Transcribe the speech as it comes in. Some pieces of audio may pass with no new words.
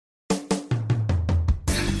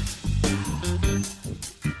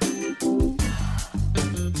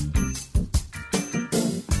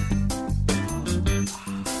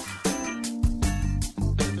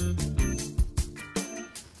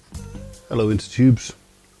Hello Intertubes.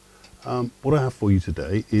 What I have for you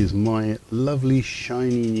today is my lovely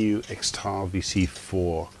shiny new XTAR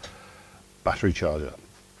VC4 battery charger.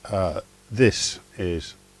 This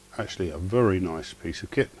is actually a very nice piece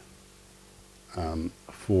of kit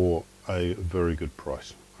for a very good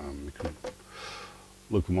price. You can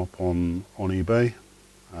look them up on eBay.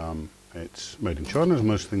 It's made in China, as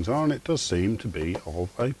most things are, and it does seem to be of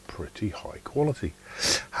a pretty high quality.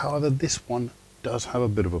 However, this one does have a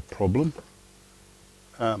bit of a problem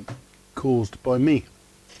caused by me.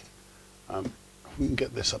 If we can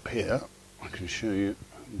get this up here, I can show you.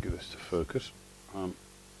 I can get this to focus.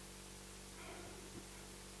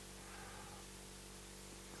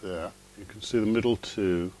 There, you can see the middle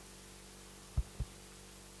two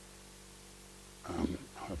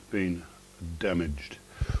have been damaged.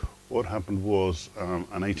 What happened was an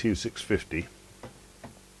 18650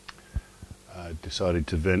 decided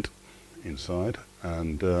to vent inside,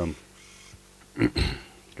 and get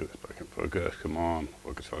this back in focus, come on,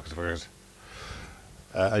 focus.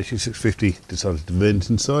 18650 decided to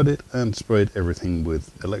vent inside it and sprayed everything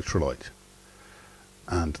with electrolyte.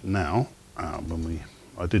 And now,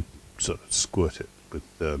 I did sort of squirt it with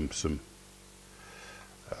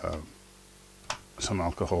some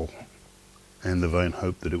alcohol in the vain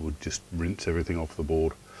hope that it would just rinse everything off the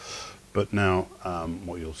board. But now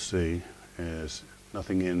what you'll see is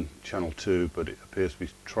nothing in channel 2, but it appears to be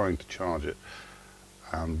trying to charge it,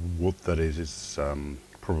 and what that is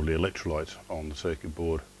probably electrolyte on the circuit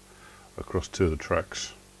board across 2 of the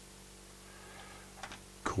tracks,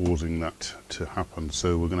 causing that to happen.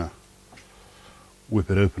 So we're going to whip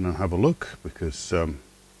it open and have a look, because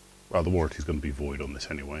well, the warranty is going to be void on this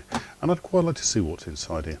anyway, and I'd quite like to see what's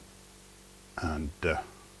inside here, and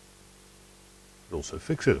also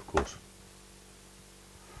fix it, of course.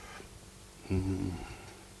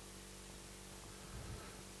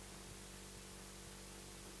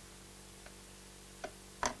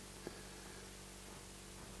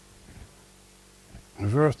 I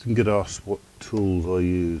very often get asked what tools I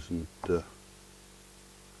use and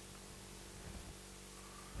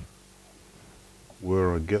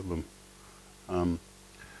where I get them. I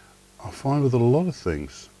find with a lot of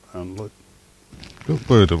things, like,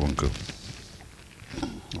 where did one go?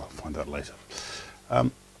 I'll find out later.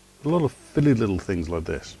 A lot of fiddly little things like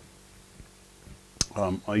this.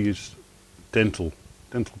 I use dental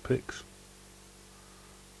picks.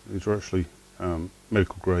 These are actually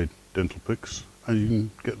medical grade dental picks, and you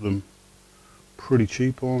can get them pretty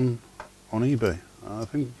cheap on eBay. I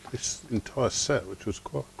think this entire set, which was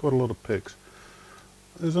quite a lot of picks,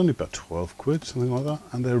 it was only about 12 quid, something like that,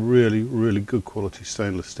 and they're really, really good quality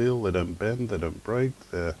stainless steel. They don't bend, they don't break,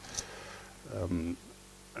 they're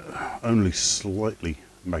only slightly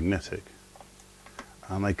magnetic,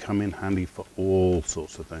 and they come in handy for all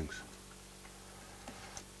sorts of things.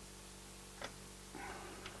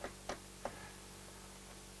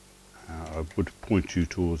 I would point you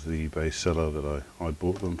towards the eBay seller that I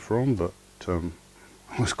bought them from, but it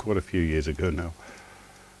was quite a few years ago now,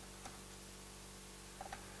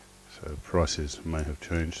 so prices may have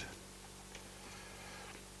changed.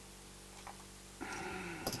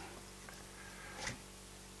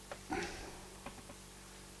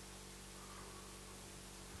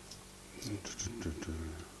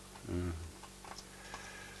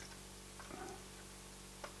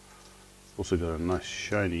 Also got a nice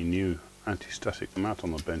shiny new anti-static mat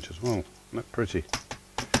on the bench as well. Isn't that pretty?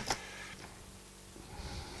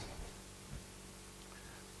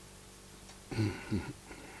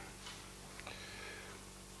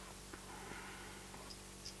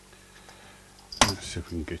 Let's see if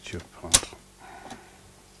we can get you apart.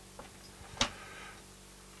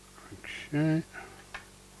 Okay.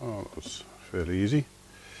 Oh, that was fairly easy.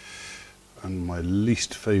 And my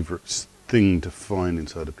least favourite thing to find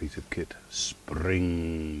inside a piece of kit: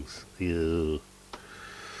 springs. Ew.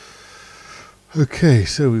 Okay,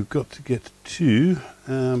 so we've got to get to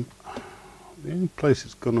the only place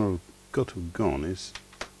it's got to have gone is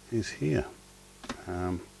here.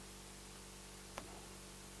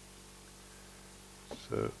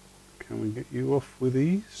 So can we get you off with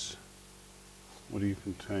ease? What do you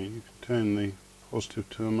contain? You contain the positive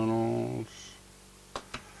terminals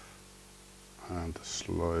and the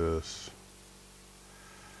sliders.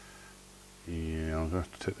 Yeah, I'm going to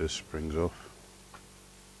have to take those springs off.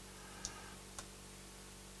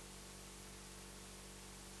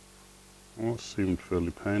 Well, that seemed fairly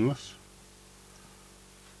painless.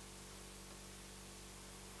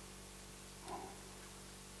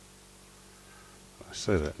 I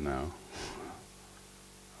say that now.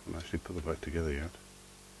 I haven't actually put them back together yet.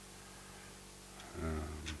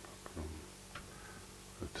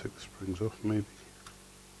 take the springs off maybe.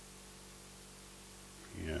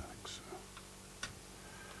 Yeah, I think so.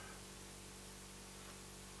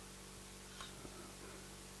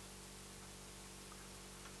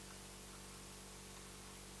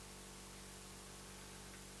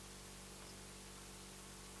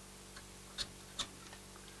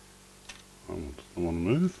 I want to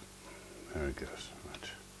move. There it goes. Right.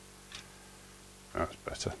 That's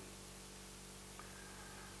better.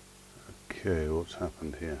 Okay, what's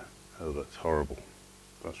happened here? Oh, that's horrible.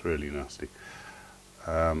 That's really nasty.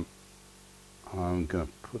 I'm going to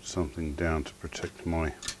put something down to protect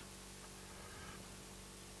my...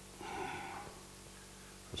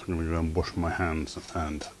 I'm going to go and wash my hands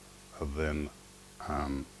and then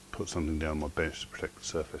put something down my bench to protect the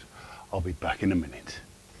surface. I'll be back in a minute.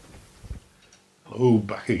 Hello,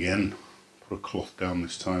 back again. Put a cloth down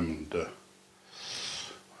this time and have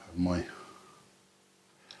my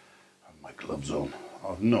gloves on.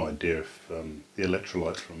 I've no idea if the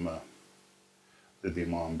electrolyte from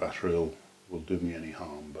lithium-ion battery will do me any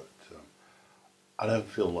harm, but I don't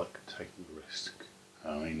feel like taking the risk.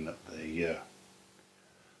 I mean, that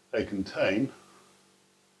they contain,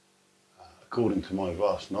 according to my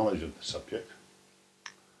vast knowledge of the subject,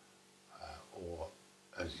 or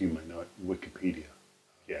as you may know it, Wikipedia.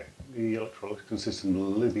 Yeah, the electrolyte consists of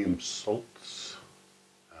lithium salts,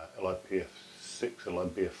 LiPF6,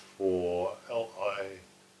 LiPF4,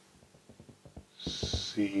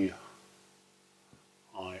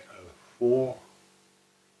 LiCiO4,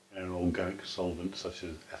 and organic solvents such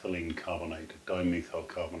as ethylene carbonate, dimethyl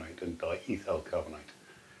carbonate, and diethyl carbonate,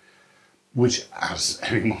 which, as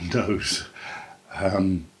anyone knows,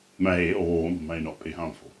 may or may not be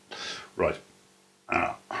harmful. Right,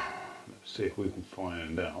 let's see if we can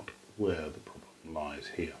find out where the problem lies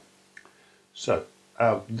here. So,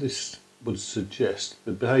 this would suggest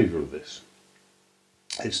the behaviour of this.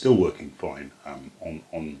 It's still working fine on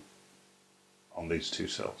these two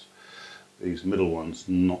cells. These middle ones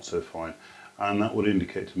not so fine, and that would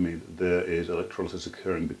indicate to me that there is electrolysis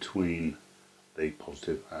occurring between the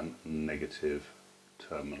positive and negative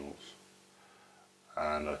terminals,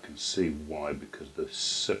 and I can see why, because the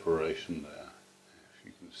separation there, if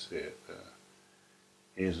you can see it there,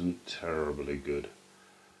 isn't terribly good.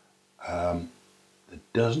 There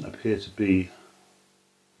doesn't appear to be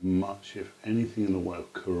much, if anything, in the way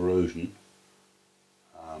of corrosion.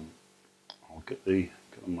 I'll get the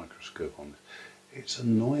microscope on this. It's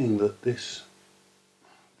annoying that this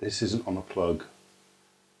isn't on a plug.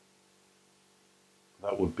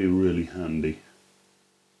 That would be really handy,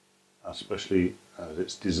 especially as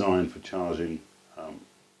it's designed for charging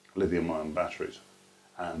lithium-ion batteries,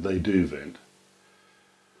 and they do vent,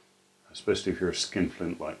 especially if you're a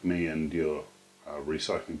skinflint like me and you're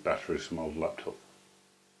recycling batteries from old laptop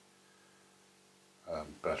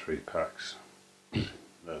battery packs.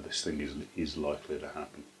 This thing is likely to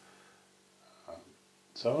happen.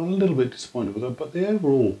 So I'm a little bit disappointed with that, but the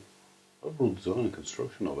overall design and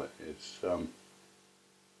construction of it is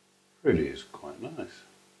really is quite nice.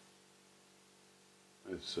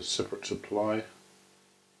 It's a separate supply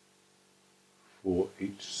for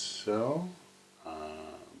each cell.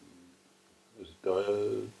 There's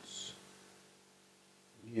diodes.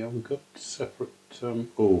 Yeah, we've got separate.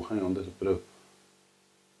 Oh, hang on. There's a bit of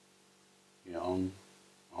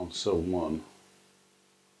on cell 1, or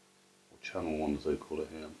channel 1 as they call it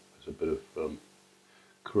here. There's a bit of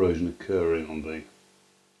corrosion occurring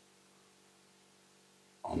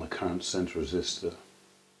on the current sensor resistor.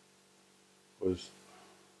 Yeah,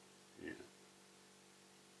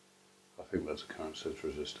 I think that's a current sensor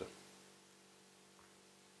resistor.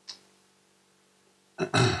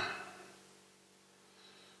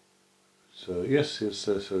 So yes, it's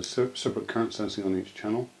so separate current sensing on each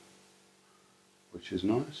channel, which is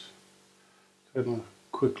nice. Taking a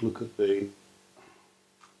quick look at the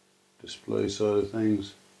display side of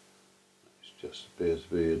things. It just appears to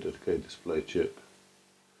be a dedicated display chip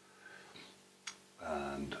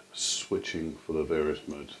and switching for the various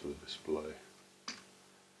modes for the display.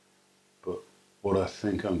 But what I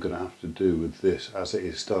think I'm going to have to do with this, as it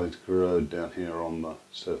is starting to corrode down here on the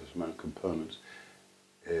surface mount components,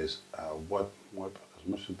 is wipe as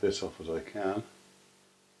much of this off as I can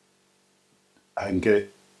and get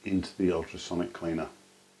it into the ultrasonic cleaner.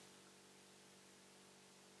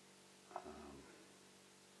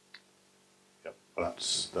 Yep,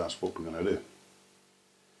 that's what we're going to do.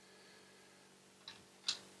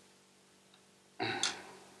 That's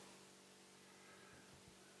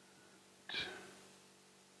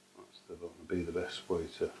going to be the best way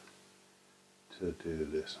to do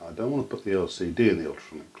this. I don't want to put the LCD in the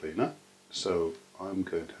ultrasonic cleaner, so I'm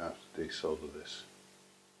going to have to desolder this.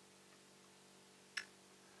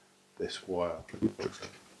 this wire.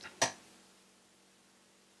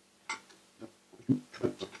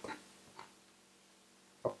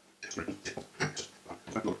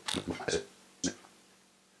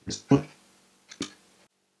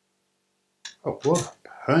 Oh, what a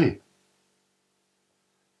pain.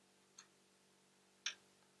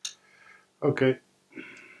 Okay.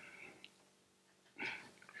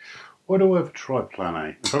 Why do I ever try plan A?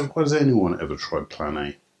 In fact, why does anyone ever try plan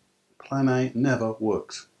A? Plan A never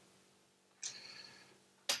works.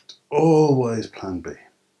 It's always plan B.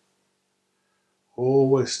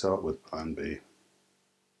 Always start with plan B.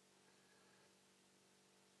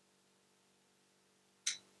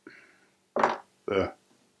 There.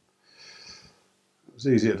 It was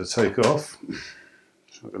easier to take off.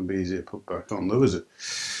 It's not going to be easier to put back on though, is it?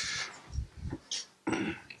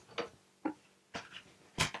 Okay.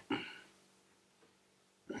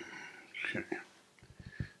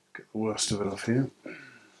 Get the worst of it off here.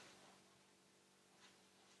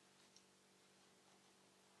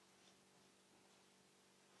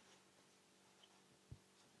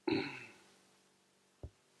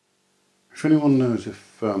 If anyone knows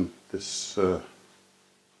if the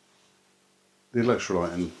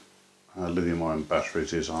electrolyte in lithium-ion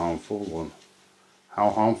batteries is harmful, or how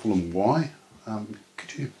harmful and why,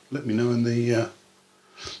 could you let me know in the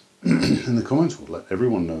in the comments, or let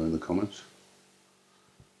everyone know in the comments.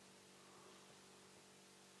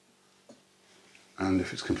 And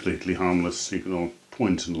if it's completely harmless, you can all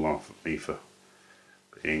point and laugh at me for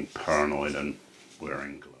being paranoid and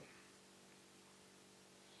wearing gloves.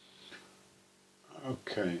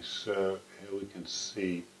 Okay, so here we can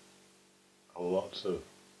see a lot of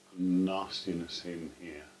nastiness in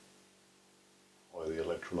here where the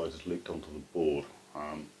electrolyte has leaked onto the board,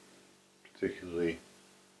 particularly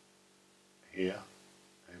here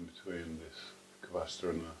in between this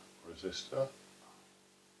capacitor and the resistor.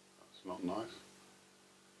 That's not nice.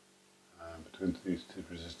 Between these two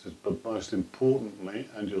resistors, but most importantly,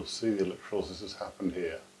 and you'll see the electrolysis has happened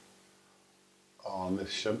here on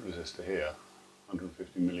this shunt resistor here,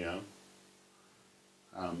 150 milliohm.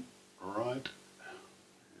 Right,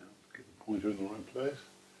 yeah, get the pointer in the right place.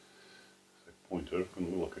 So pointer, it's going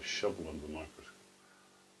to look like a shovel under the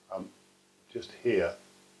microscope. Just here,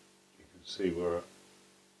 you can see where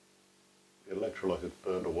the electrolyte has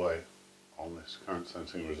burned away on this current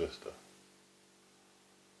sensing resistor.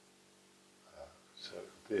 So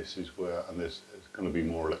this is where, and there's going to be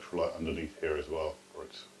more electrolyte underneath here as well, where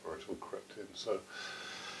it's all crept in. So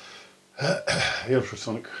the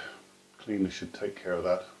ultrasonic cleaner should take care of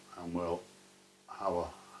that, and we'll have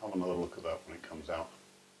another look at that when it comes out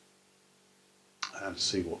and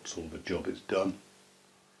see what sort of a job it's done.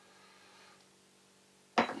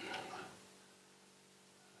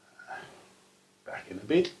 Back in a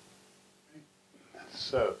bit.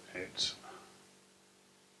 So it's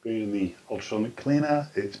been in the ultrasonic cleaner,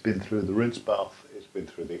 it's been through the rinse bath, it's been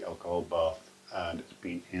through the alcohol bath, and it's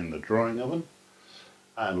been in the drying oven.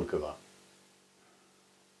 And look at that.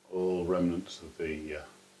 All remnants of the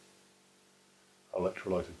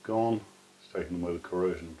electrolyte have gone. It's taken away the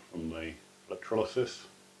corrosion from the electrolysis.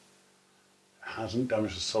 It hasn't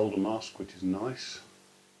damaged the solder mask, which is nice.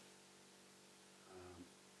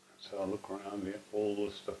 So I'll look around here, all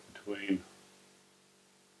the stuff between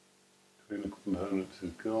the components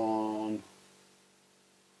is gone.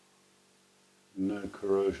 No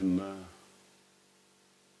corrosion there.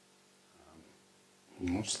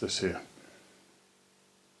 What's this here?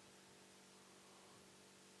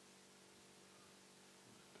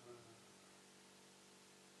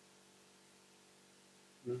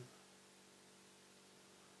 No.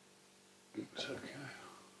 It's okay.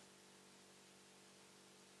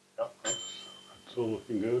 Yep, that's all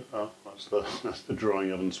looking good. Oh, that's the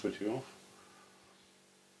drying oven switching off.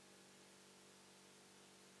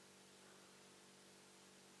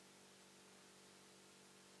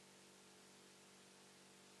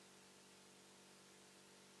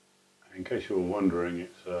 In case you were wondering,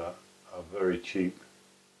 it's a very cheap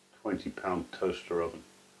 £20 toaster oven,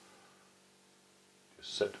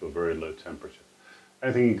 just set to a very low temperature.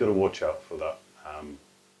 Anything you've got to watch out for that,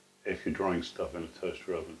 if you're drying stuff in a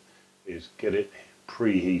toaster oven, is get it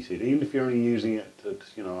preheated. Even if you're only using it at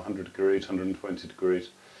 100 degrees, 120 degrees,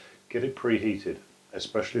 get it preheated,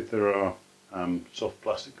 especially if there are soft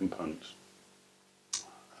plastic components,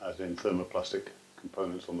 as in thermoplastic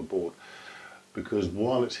components on the board. Because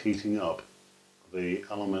while it's heating up, the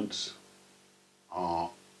elements are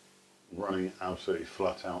running absolutely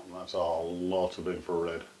flat out, and that's a lot of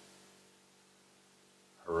infrared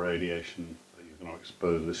radiation that you're going to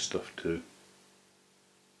expose this stuff to,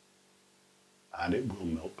 and it will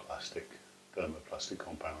melt plastic, thermoplastic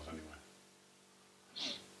compounds anyway.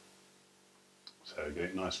 get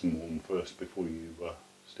it nice and warm first before you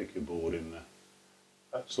stick your board in there.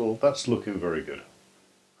 That's all. That's looking very good.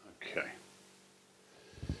 Okay.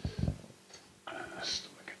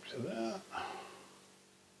 Stick it to there.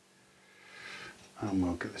 And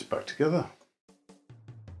we'll get this back together.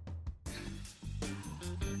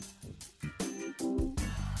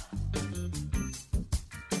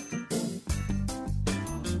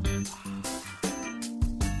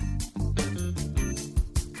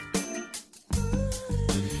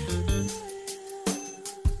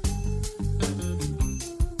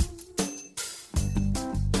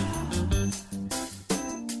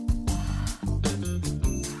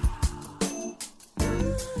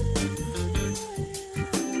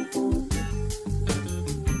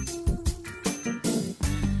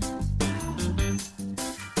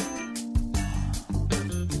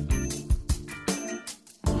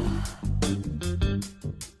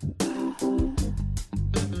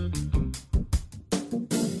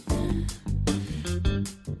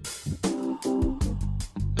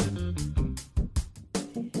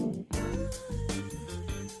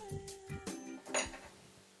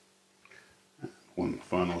 One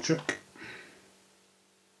final check.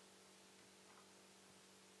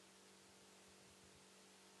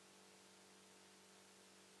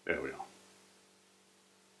 There we are.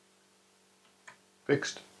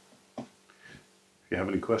 Fixed. If you have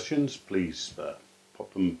any questions, please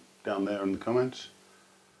pop them down there in the comments.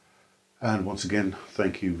 And once again,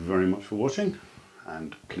 thank you very much for watching,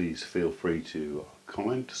 and please feel free to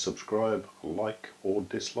comment, subscribe, like or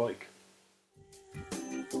dislike.